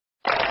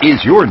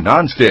Is your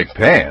nonstick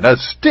pan a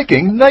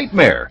sticking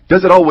nightmare?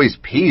 Does it always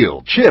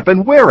peel, chip,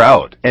 and wear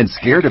out? And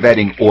scared of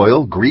adding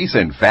oil, grease,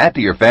 and fat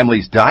to your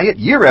family's diet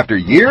year after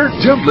year?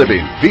 Don't live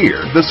in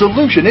fear. The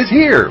solution is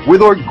here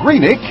with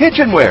Orgreenic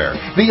Kitchenware,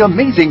 the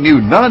amazing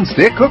new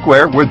nonstick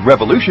cookware with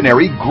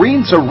revolutionary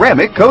green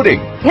ceramic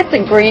coating. It's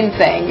a green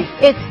thing.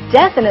 It's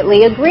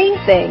definitely a green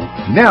thing.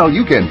 Now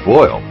you can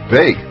boil,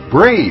 bake,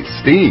 braise,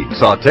 steam,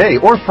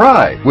 sauté, or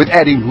fry with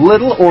adding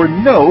little or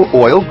no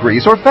oil,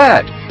 grease, or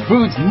fat.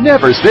 Foods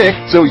never stick,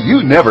 so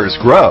you never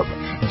scrub.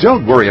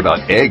 Don't worry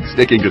about eggs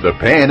sticking to the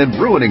pan and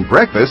ruining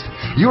breakfast.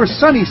 Your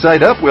sunny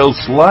side up will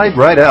slide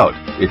right out.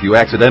 If you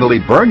accidentally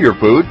burn your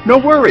food, no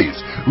worries.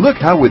 Look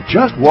how with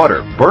just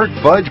water, burnt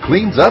fudge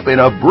cleans up in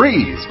a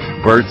breeze.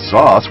 Burnt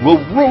sauce will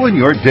ruin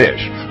your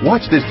dish.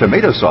 Watch this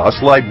tomato sauce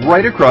slide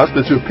right across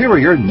the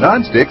superior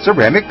non-stick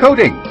ceramic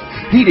coating.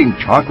 Heating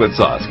chocolate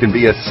sauce can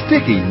be a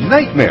sticky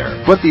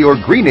nightmare, but the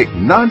Orgreenic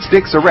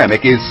non-stick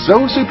ceramic is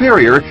so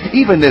superior,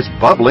 even this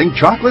bubbling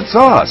chocolate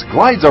sauce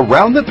glides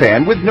around the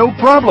pan with no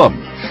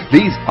problem.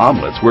 These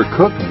omelets were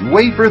cooked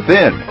wafer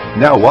thin.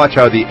 Now watch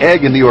how the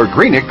egg in the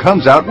Orgreenic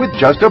comes out with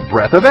just a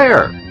breath of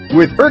air.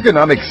 With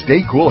ergonomic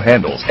stay-cool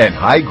handles and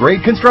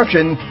high-grade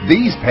construction,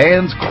 these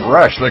pans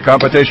crush the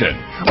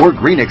competition.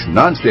 Orgreenic's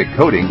non-stick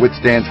coating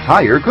withstands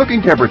higher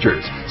cooking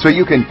temperatures, so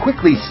you can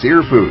quickly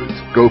sear foods,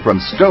 go from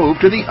stove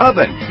to the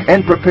oven,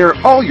 and prepare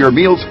all your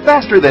meals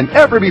faster than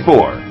ever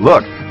before.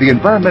 Look, the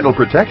Environmental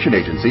Protection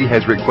Agency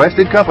has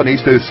requested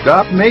companies to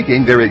stop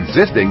making their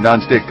existing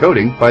non-stick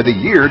coating by the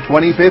year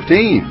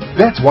 2015.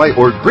 That's why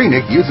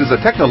Orgreenic uses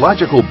a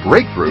technological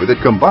breakthrough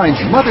that combines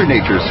Mother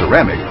Nature's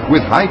ceramic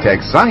with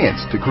high-tech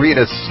science to create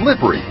a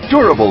slippery,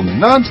 durable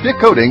non-stick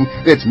coating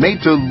that's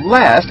made to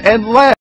last and last.